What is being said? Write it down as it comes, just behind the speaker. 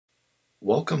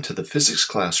Welcome to the Physics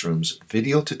Classroom's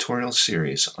video tutorial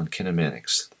series on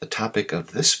kinematics. The topic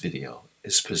of this video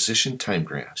is position time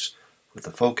graphs with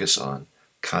a focus on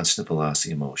constant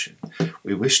velocity motion.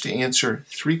 We wish to answer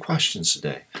three questions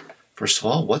today. First of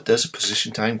all, what does a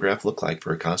position time graph look like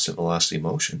for a constant velocity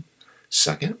motion?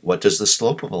 Second, what does the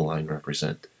slope of a line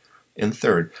represent? And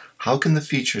third, how can the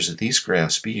features of these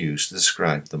graphs be used to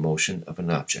describe the motion of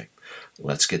an object?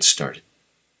 Let's get started.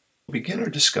 We'll begin our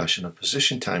discussion of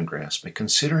position time graphs by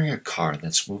considering a car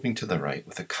that's moving to the right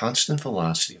with a constant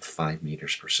velocity of 5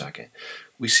 meters per second.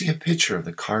 We see a picture of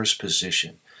the car's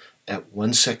position at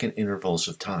 1 second intervals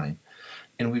of time,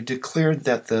 and we've declared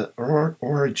that the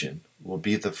origin will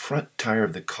be the front tire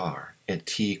of the car at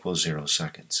t equals 0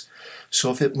 seconds. So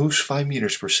if it moves 5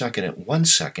 meters per second at 1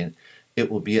 second,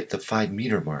 it will be at the 5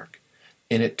 meter mark.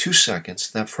 And at 2 seconds,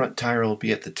 that front tire will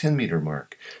be at the 10 meter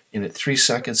mark. And at 3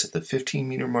 seconds at the 15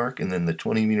 meter mark, and then the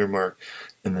 20 meter mark,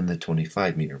 and then the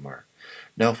 25 meter mark.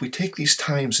 Now if we take these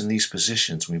times and these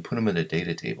positions and we put them in a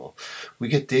data table, we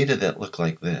get data that look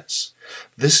like this.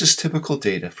 This is typical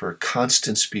data for a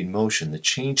constant speed motion. The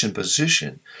change in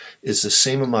position is the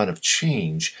same amount of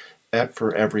change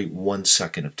for every 1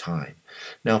 second of time.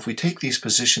 Now if we take these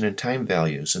position and time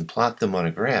values and plot them on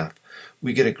a graph,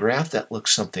 we get a graph that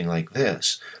looks something like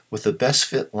this, with the best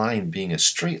fit line being a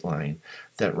straight line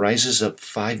that rises up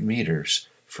 5 meters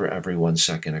for every 1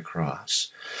 second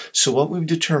across. So what we've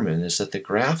determined is that the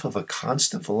graph of a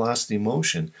constant velocity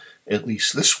motion, at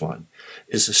least this one,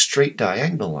 is a straight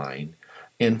diagonal line,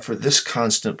 and for this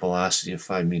constant velocity of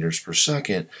 5 meters per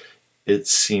second, it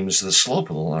seems the slope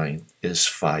of the line is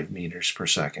 5 meters per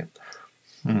second.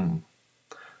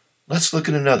 Let's look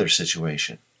at another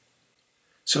situation.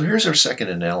 So here's our second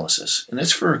analysis, and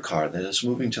it's for a car that is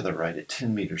moving to the right at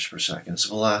 10 meters per second. Its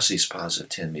velocity is positive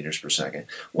 10 meters per second.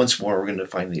 Once more, we're going to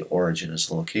find the origin as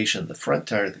the location of the front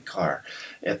tire of the car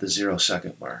at the 0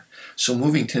 second mark. So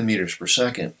moving 10 meters per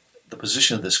second, the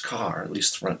position of this car, at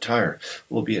least the front tire,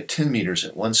 will be at 10 meters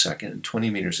at 1 second, and 20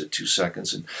 meters at 2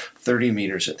 seconds, and 30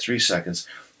 meters at 3 seconds,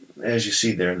 as you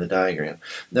see there in the diagram.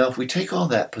 Now if we take all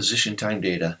that position time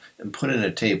data and put it in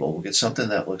a table, we'll get something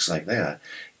that looks like that.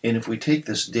 And if we take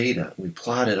this data, we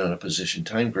plot it on a position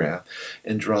time graph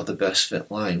and draw the best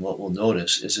fit line, what we'll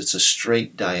notice is it's a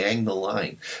straight diagonal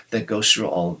line that goes through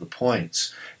all of the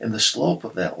points. And the slope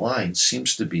of that line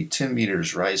seems to be 10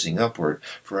 meters rising upward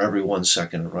for every 1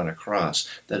 second run across.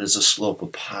 That is a slope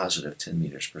of positive 10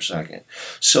 meters per second.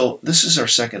 So this is our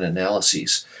second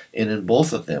analysis. And in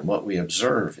both of them, what we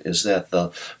observe is that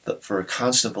for a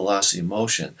constant velocity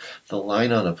motion, the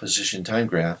line on a position time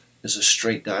graph is a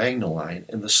straight diagonal line,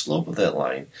 and the slope of that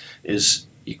line is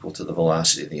equal to the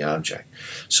velocity of the object.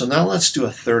 So now let's do a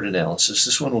third analysis.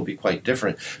 This one will be quite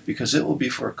different because it will be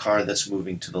for a car that's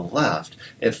moving to the left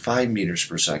at 5 meters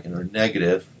per second, or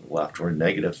negative left, or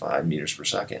negative 5 meters per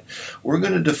second. We're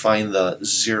going to define the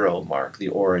 0 mark, the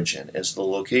origin, as the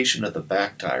location of the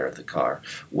back tire of the car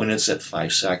when it's at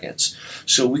 5 seconds.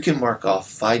 So we can mark off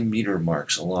 5 meter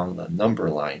marks along the number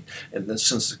line, and then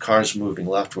since the car is moving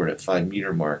leftward at 5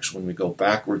 meter marks, when we go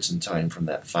backwards in time from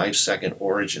that 5 second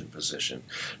origin position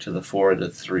to the 4 to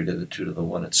the 3 to the 2 to the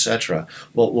 1, etc.,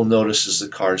 what we'll notice is the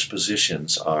car's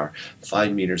positions are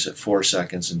 5 meters at 4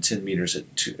 seconds, and 10 meters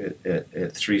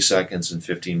at 3 seconds, and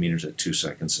 15 meters at 2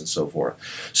 seconds, and so forth.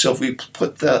 So if we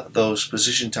put those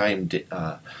position time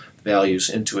values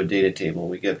into a data table,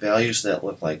 we get values that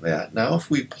look like that. Now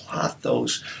if we plot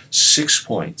those 6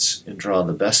 points and draw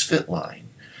the best fit line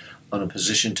on a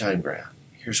position time graph,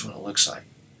 here's what it looks like.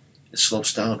 It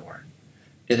slopes downward.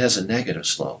 It has a negative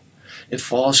slope. It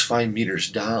falls 5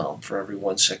 meters down for every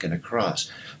 1 second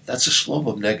across. That's a slope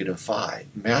of negative 5,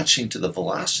 matching to the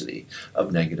velocity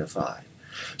of negative 5.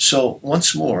 So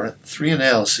once more, three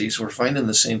analyses, we're finding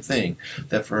the same thing,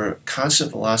 that for a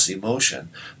constant velocity motion,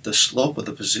 the slope of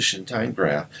the position time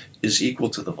graph is equal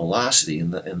to the velocity,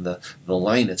 and the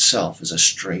line itself is a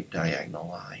straight diagonal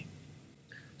line.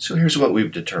 So here's what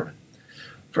we've determined.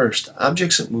 First,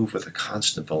 objects that move with a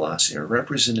constant velocity are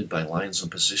represented by lines on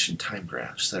position time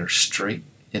graphs that are straight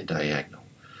and diagonal.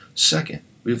 Second,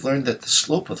 we've learned that the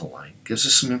slope of the line gives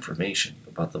us some information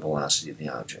about the velocity of the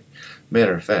object.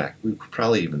 Matter of fact, we could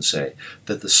probably even say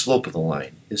that the slope of the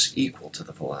line is equal to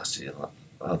the velocity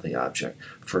of the object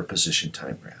for a position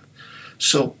time graph.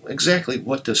 So exactly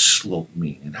what does slope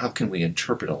mean, and how can we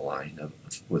interpret a line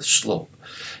with slope?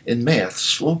 In math,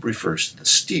 slope refers to the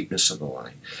steepness of the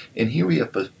line, and here we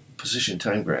have a position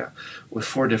time graph with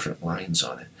 4 different lines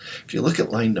on it. If you look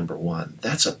at line number 1,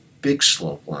 that's a big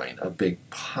slope line, a big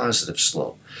positive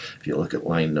slope. If you look at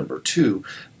line number 2,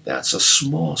 that's a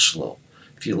small slope.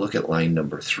 If you look at line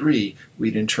number 3,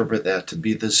 we'd interpret that to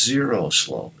be the 0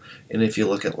 slope. And if you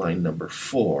look at line number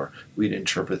 4, we'd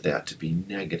interpret that to be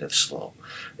negative slope.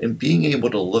 And being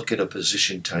able to look at a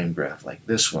position time graph like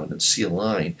this one and see a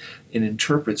line and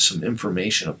interpret some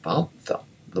information about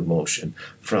the motion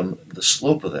from the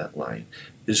slope of that line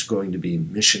is going to be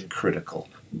mission critical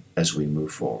as we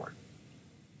move forward.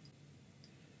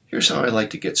 Here's how I like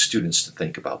to get students to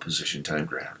think about position time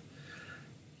graph.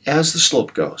 As the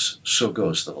slope goes, so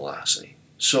goes the velocity.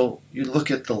 So you look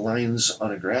at the lines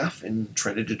on a graph and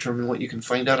try to determine what you can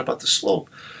find out about the slope.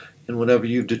 And whatever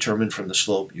you've determined from the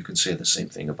slope, you can say the same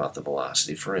thing about the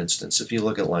velocity. For instance, if you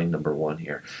look at line number 1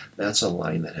 here, that's a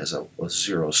line that has a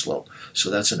 0 slope.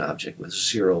 So that's an object with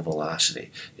 0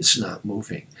 velocity. It's not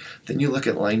moving. Then you look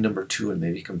at line number 2 and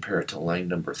maybe compare it to line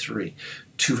number 3.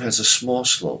 2 has a small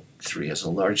slope, 3 has a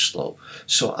large slope.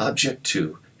 So object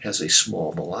 2 has a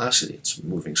small velocity. It's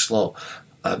moving slow.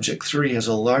 Object 3 has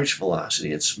a large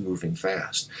velocity. It's moving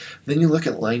fast. Then you look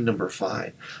at line number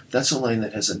 5. That's a line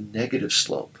that has a negative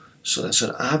slope. So that's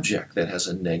an object that has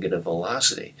a negative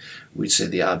velocity. We'd say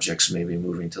the object's maybe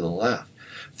moving to the left.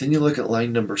 Then you look at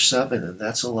line number 7, and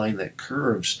that's a line that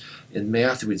curves. In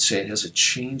math, we'd say it has a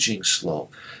changing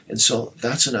slope. And so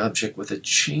that's an object with a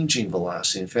changing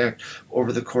velocity. In fact,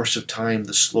 over the course of time,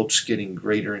 the slope's getting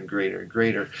greater and greater and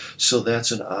greater. So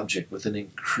that's an object with an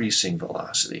increasing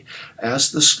velocity.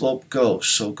 As the slope goes,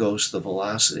 so goes the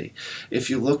velocity. If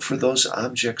you look for those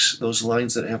objects, those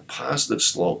lines that have positive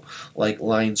slope, like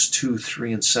lines 2,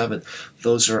 3, and 7,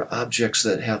 those are objects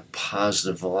that have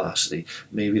positive velocity.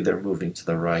 Maybe they're moving to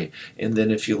the right. And then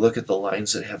if you look at the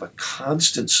lines that have a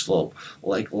constant slope,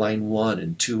 like line 1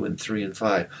 and 2 and 3 and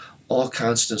 5, all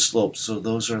constant slopes, so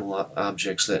those are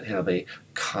objects that have a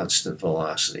constant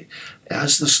velocity.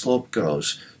 As the slope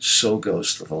goes, so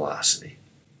goes the velocity.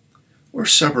 We're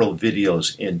several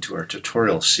videos into our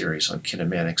tutorial series on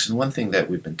kinematics, and one thing that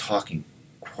we've been talking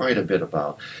quite a bit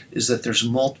about is that there's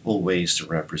multiple ways to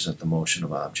represent the motion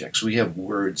of objects. We have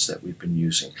words that we've been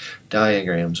using,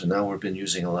 diagrams, and now we've been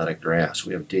using a lot of graphs.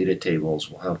 We have data tables.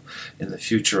 We'll have in the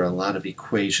future a lot of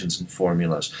equations and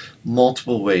formulas.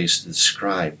 Multiple ways to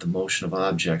describe the motion of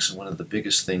objects, and one of the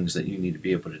biggest things that you need to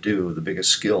be able to do, the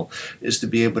biggest skill, is to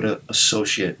be able to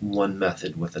associate one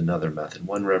method with another method,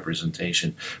 one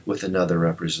representation with another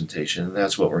representation, and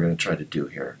that's what we're going to try to do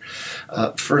here.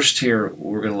 First here,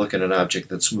 we're going to look at an object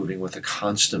that's moving with a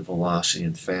constant velocity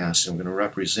and fast, and we're going to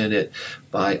represent it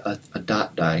by a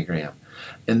dot diagram.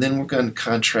 And then we're going to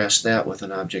contrast that with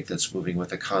an object that's moving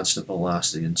with a constant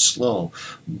velocity and slow,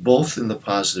 both in the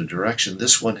positive direction.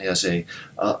 This one has a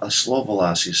slow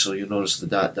velocity, so you'll notice the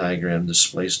dot diagram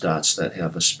displays dots that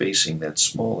have a spacing that's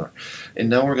smaller. And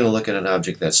now we're going to look at an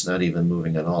object that's not even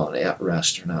moving at all, an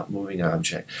at-rest or not moving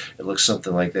object. It looks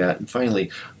something like that. And finally,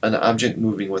 an object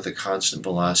moving with a constant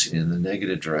velocity in the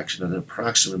negative direction at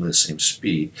approximately the same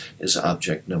speed is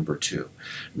object number 2.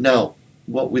 Now,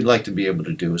 what we'd like to be able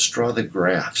to do is draw the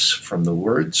graphs from the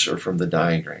words or from the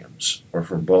diagrams or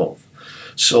from both.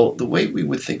 So the way we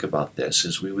would think about this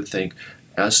is we would think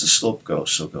as the slope goes,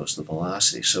 so goes the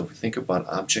velocity. So if we think about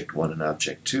object 1 and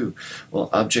object 2, well,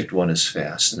 object 1 is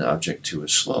fast and object 2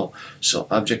 is slow. So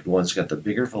object 1's got the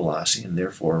bigger velocity and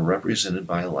therefore represented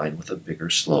by a line with a bigger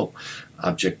slope.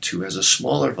 Object 2 has a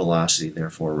smaller velocity,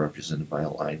 therefore represented by a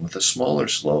line with a smaller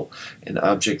slope. And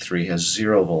object 3 has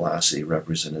 0 velocity,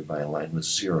 represented by a line with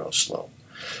 0 slope.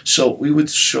 So we would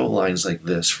show lines like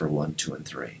this for 1, 2, and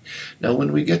 3. Now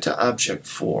when we get to object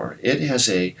 4, it has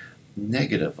a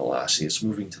negative velocity. It's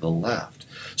moving to the left.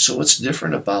 So what's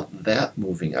different about that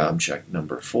moving object,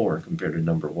 number 4, compared to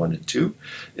number 1 and 2,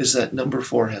 is that number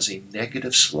 4 has a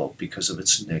negative slope because of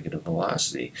its negative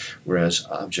velocity, whereas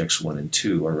objects 1 and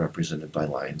 2 are represented by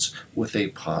lines with a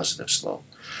positive slope.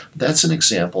 That's an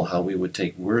example how we would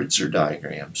take words or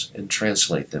diagrams and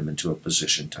translate them into a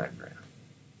position time graph.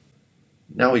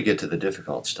 Now we get to the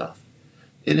difficult stuff.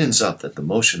 It ends up that the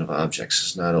motion of objects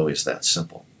is not always that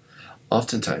simple.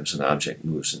 Oftentimes an object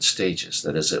moves in stages,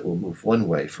 that is, it will move one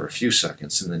way for a few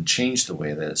seconds and then change the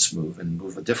way that it's moved and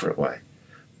move a different way.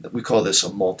 We call this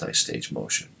a multi-stage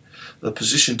motion. The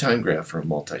position time graph for a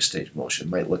multi-stage motion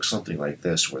might look something like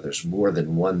this, where there's more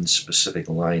than one specific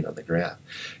line on the graph.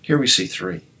 Here we see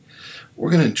 3.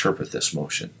 We're going to interpret this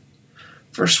motion.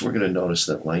 First, we're going to notice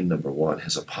that line number 1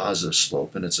 has a positive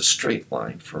slope, and it's a straight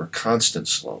line for a constant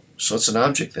slope. So it's an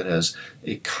object that has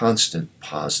a constant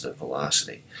positive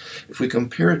velocity. If we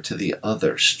compare it to the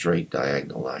other straight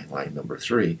diagonal line, line number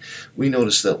 3, we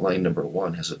notice that line number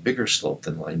 1 has a bigger slope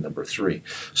than line number 3.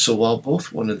 So while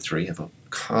both 1 and 3 have a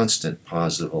constant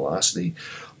positive velocity,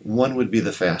 1 would be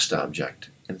the fast object,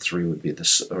 and 3 would be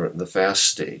the fast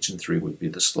stage, and 3 would be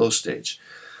the slow stage.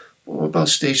 Well, what about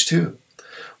stage 2?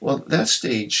 Well, that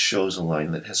stage shows a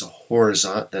line that has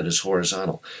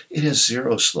horizontal. It has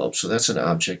zero slope, so that's an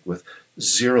object with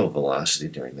zero velocity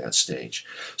during that stage.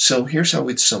 So here's how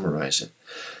we'd summarize it.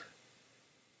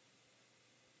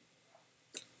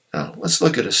 Now, let's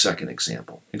look at a second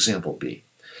example, example B.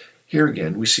 Here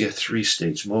again, we see a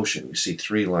three-stage motion. We see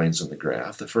 3 lines on the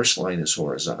graph. The first line is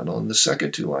horizontal, and the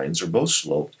second 2 lines are both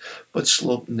sloped, but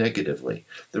sloped negatively.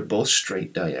 They're both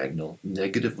straight diagonal,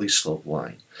 negatively sloped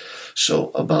line.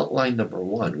 So about line number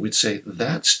 1, we'd say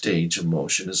that stage of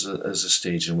motion is a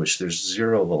stage in which there's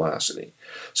zero velocity.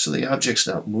 So the object's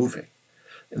not moving.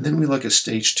 And then we look at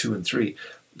stage 2 and 3.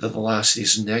 The velocity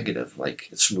is negative, like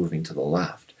it's moving to the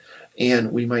left.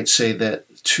 And we might say that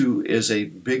 2 is a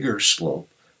bigger slope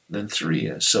than 3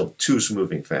 is. So 2 is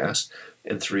moving fast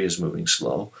and 3 is moving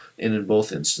slow. And in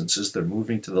both instances, they're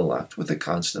moving to the left with a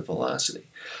constant velocity.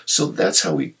 So that's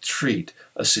how we treat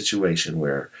a situation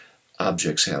where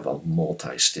objects have a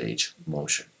multi-stage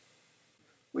motion.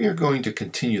 We are going to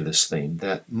continue this theme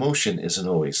that motion isn't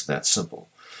always that simple.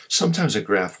 Sometimes a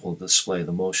graph will display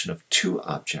the motion of 2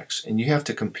 objects, and you have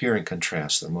to compare and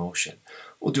contrast their motion.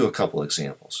 We'll do a couple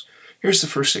examples. Here's the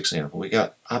first example. We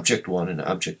got object 1 and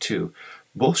object 2,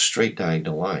 both straight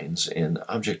diagonal lines, and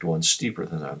object 1 steeper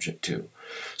than object 2.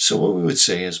 So what we would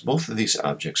say is both of these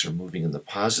objects are moving in the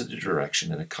positive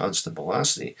direction at a constant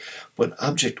velocity, but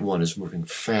object 1 is moving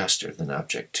faster than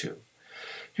object 2.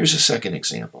 Here's a second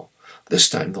example. This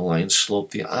time the lines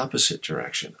slope the opposite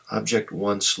direction. Object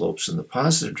 1 slopes in the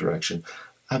positive direction,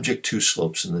 object 2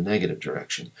 slopes in the negative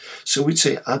direction. So we'd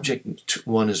say object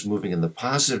 1 is moving in the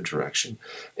positive direction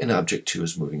and object 2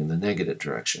 is moving in the negative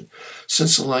direction.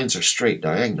 Since the lines are straight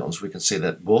diagonals, we can say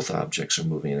that both objects are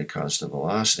moving at a constant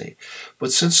velocity.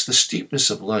 But since the steepness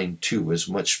of line 2 is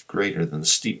much greater than the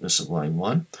steepness of line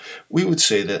 1, we would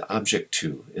say that object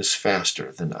 2 is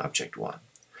faster than object 1.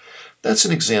 That's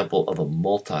an example of a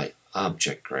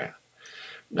multi-object graph.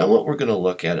 Now what we're going to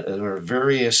look at are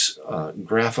various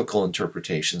graphical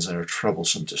interpretations that are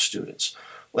troublesome to students.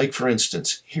 Like for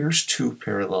instance, here's 2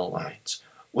 parallel lines.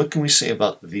 What can we say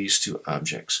about these 2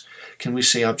 objects? Can we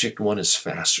say object 1 is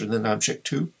faster than object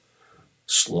 2?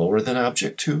 Slower than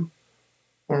object 2?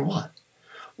 Or what?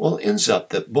 Well, it ends up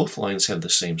that both lines have the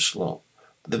same slope.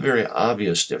 The very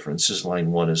obvious difference is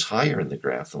line 1 is higher in the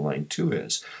graph than line 2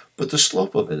 is, but the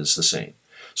slope of it is the same.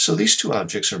 So these 2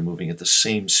 objects are moving at the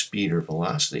same speed or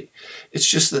velocity. It's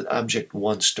just that object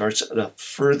 1 starts at a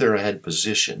further ahead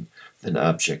position than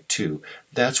object 2.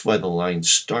 That's why the line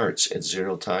starts at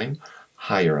 0 time,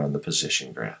 higher on the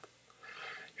position graph.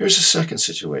 Here's a second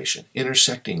situation,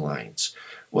 intersecting lines.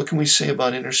 What can we say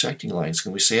about intersecting lines?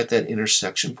 Can we say at that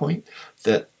intersection point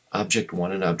that object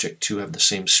 1 and object 2 have the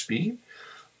same speed?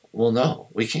 Well, no,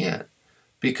 we can't,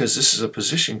 because this is a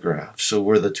position graph, so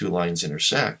where the 2 lines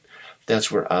intersect,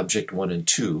 that's where object 1 and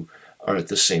 2 are at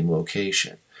the same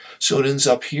location. So it ends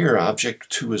up here, object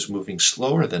 2 is moving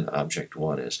slower than object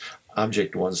 1 is.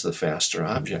 Object 1 is the faster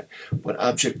object, but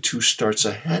object 2 starts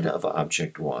ahead of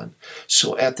object 1.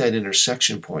 So at that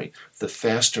intersection point, the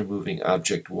faster moving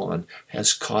object 1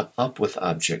 has caught up with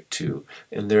object 2,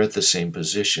 and they're at the same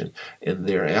position. And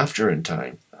thereafter in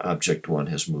time, object 1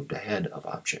 has moved ahead of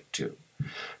object 2.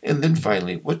 And then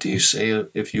finally, what do you say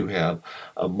if you have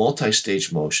a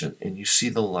multi-stage motion and you see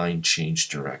the line change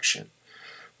direction?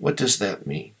 What does that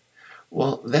mean?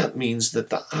 Well, that means that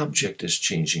the object is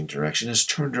changing direction, is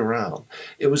turned around.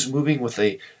 It was moving with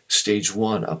a stage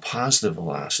 1, a positive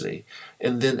velocity,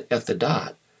 and then at the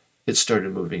dot, it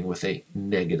started moving with a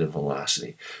negative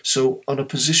velocity. So on a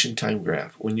position time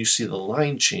graph, when you see the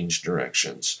line change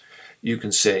directions, you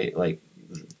can say, like,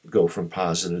 go from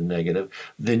positive to negative,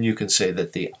 then you can say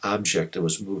that the object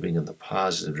was moving in the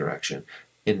positive direction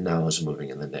and now is moving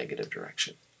in the negative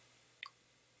direction.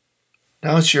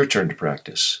 Now it's your turn to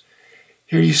practice.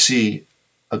 Here you see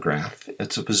a graph.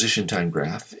 It's a position time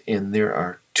graph, and there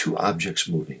are 2 objects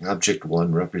moving. Object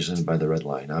 1 represented by the red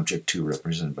line, object 2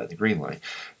 represented by the green line.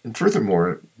 And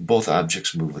furthermore, both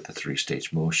objects move with a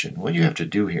 3-stage motion. What you have to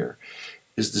do here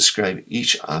is describe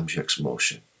each object's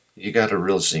motion. You got a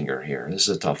real zinger here. This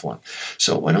is a tough one.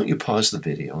 So why don't you pause the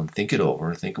video and think it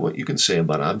over. Think of what you can say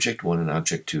about object 1 and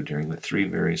object 2 during the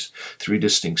 3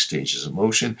 distinct stages of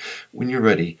motion. When you're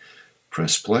ready,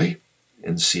 press play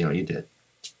and see how you did.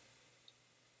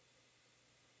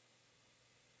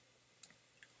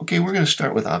 Okay, we're going to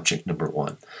start with object number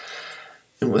 1.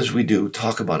 And as we do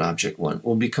talk about object 1,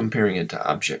 we'll be comparing it to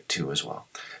object 2 as well.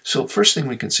 So first thing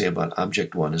we can say about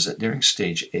object 1 is that during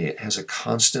stage A, it has a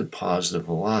constant positive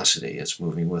velocity. It's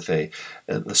moving with the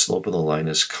slope of the line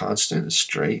is constant, it's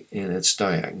straight, and it's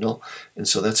diagonal. And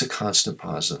so that's a constant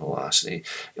positive velocity.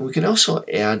 And we can also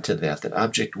add to that that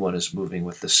object 1 is moving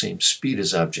with the same speed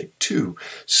as object 2,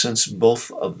 since both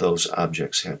of those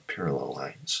objects have parallel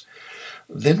lines.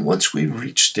 Then once we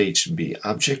reach stage B,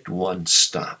 object 1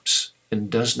 stops and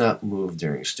does not move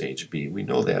during stage B. We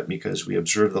know that because we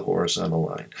observe the horizontal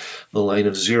line. The line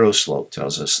of zero slope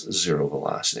tells us zero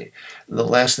velocity. And the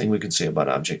last thing we can say about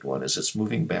object 1 is it's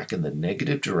moving back in the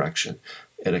negative direction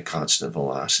at a constant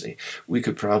velocity. We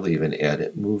could probably even add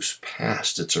it moves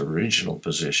past its original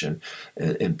position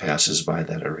and passes by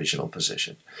that original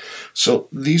position. So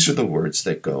these are the words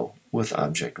that go with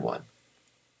object 1.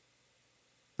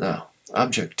 Now,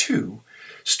 object 2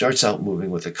 starts out moving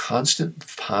with a constant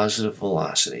positive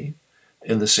velocity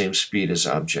and the same speed as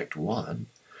object 1,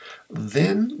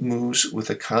 then moves with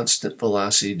a constant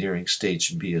velocity during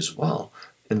stage B as well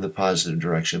in the positive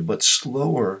direction, but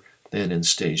slower than in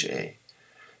stage A.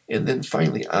 And then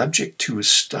finally, object 2 is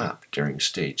stopped during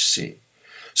stage C.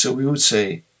 So we would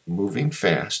say moving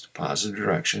fast, positive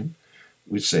direction.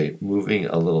 We'd say moving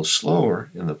a little slower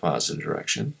in the positive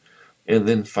direction, and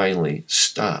then finally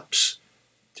stops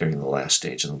during the last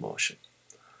stage of the motion.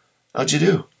 How'd you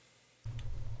do?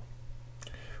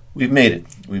 We've made it.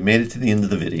 We made it to the end of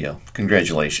the video.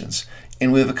 Congratulations.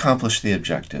 And we've accomplished the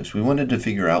objectives. We wanted to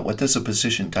figure out what does a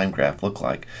position time graph look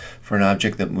like for an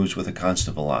object that moves with a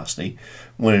constant velocity.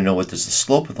 We wanted to know what does the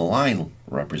slope of the line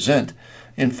represent.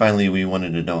 And finally, we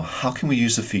wanted to know how can we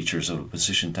use the features of a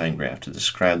position time graph to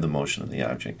describe the motion of the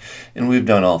object. And we've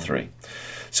done all three.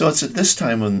 So it's at this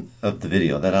time of the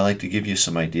video that I like to give you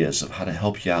some ideas of how to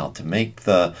help you out to make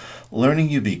the learning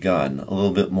you begun a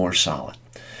little bit more solid.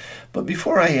 But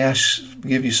before I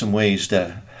give you some ways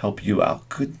to help you out,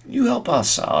 could you help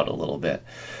us out a little bit?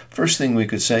 First thing we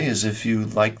could say is if you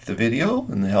liked the video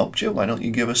and it helped you, why don't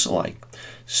you give us a like?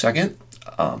 Second,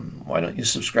 why don't you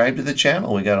subscribe to the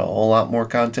channel? We got a whole lot more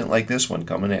content like this one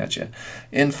coming at you.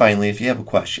 And finally, if you have a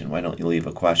question, why don't you leave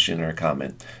a question or a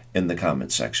comment in the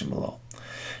comment section below?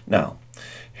 Now,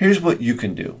 here's what you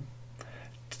can do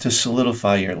to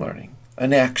solidify your learning.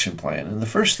 An action plan. And the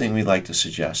first thing we'd like to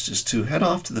suggest is to head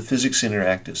off to the Physics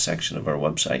Interactive section of our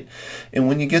website. And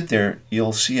when you get there,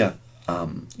 you'll see a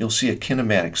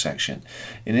kinematic section.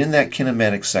 And in that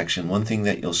kinematic section, one thing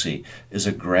that you'll see is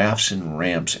a graphs and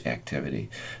ramps activity.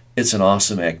 It's an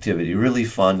awesome activity, really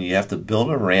fun. You have to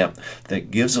build a ramp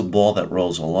that gives a ball that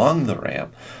rolls along the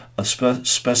ramp a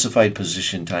specified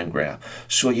position time graph.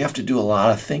 So you have to do a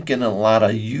lot of thinking and a lot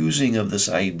of using of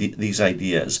these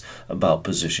ideas about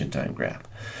position time graph.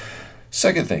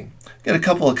 Second thing, got a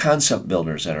couple of concept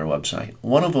builders at our website.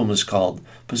 One of them is called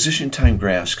Position Time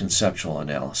Graphs Conceptual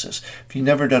Analysis. If you've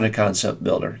never done a concept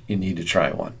builder, you need to try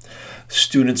one.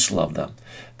 Students love them.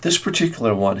 This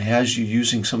particular one has you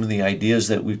using some of the ideas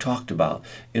that we've talked about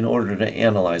in order to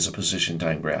analyze a position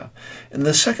time graph. And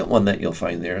the second one that you'll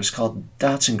find there is called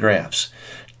Dots and Graphs.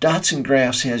 Dots and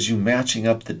Graphs has you matching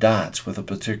up the dots with a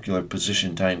particular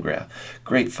position time graph.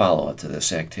 Great follow-up to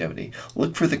this activity.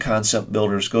 Look for the concept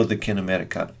builders, go to the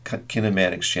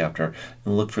kinematics chapter,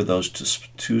 and look for those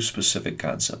two specific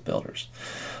concept builders.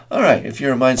 All right, if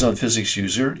you're a Minds on Physics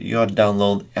user, you ought to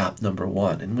download app number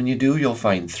 1. And when you do, you'll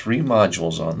find 3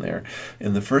 modules on there.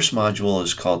 And the first module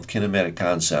is called Kinematic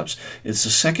Concepts. It's the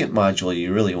second module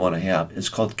you really want to have. It's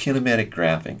called Kinematic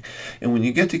Graphing. And when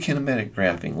you get to Kinematic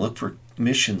Graphing, look for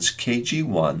missions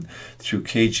KG1 through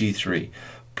KG3.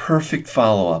 Perfect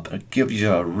follow-up. It gives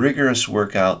you a rigorous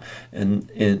workout, and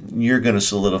you're going to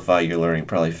solidify your learning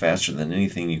probably faster than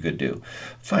anything you could do.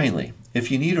 Finally, if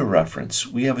you need a reference,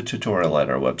 we have a tutorial at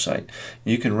our website.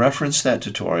 You can reference that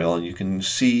tutorial, and you can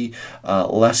see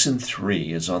Lesson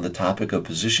 3 is on the topic of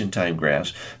position time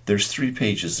graphs. There's 3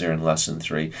 pages there in Lesson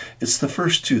 3. It's the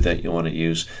first 2 that you want to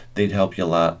use. They'd help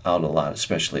you out a lot,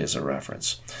 especially as a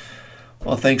reference.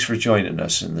 Well, thanks for joining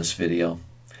us in this video.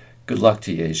 Good luck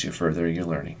to you as you further your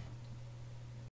learning.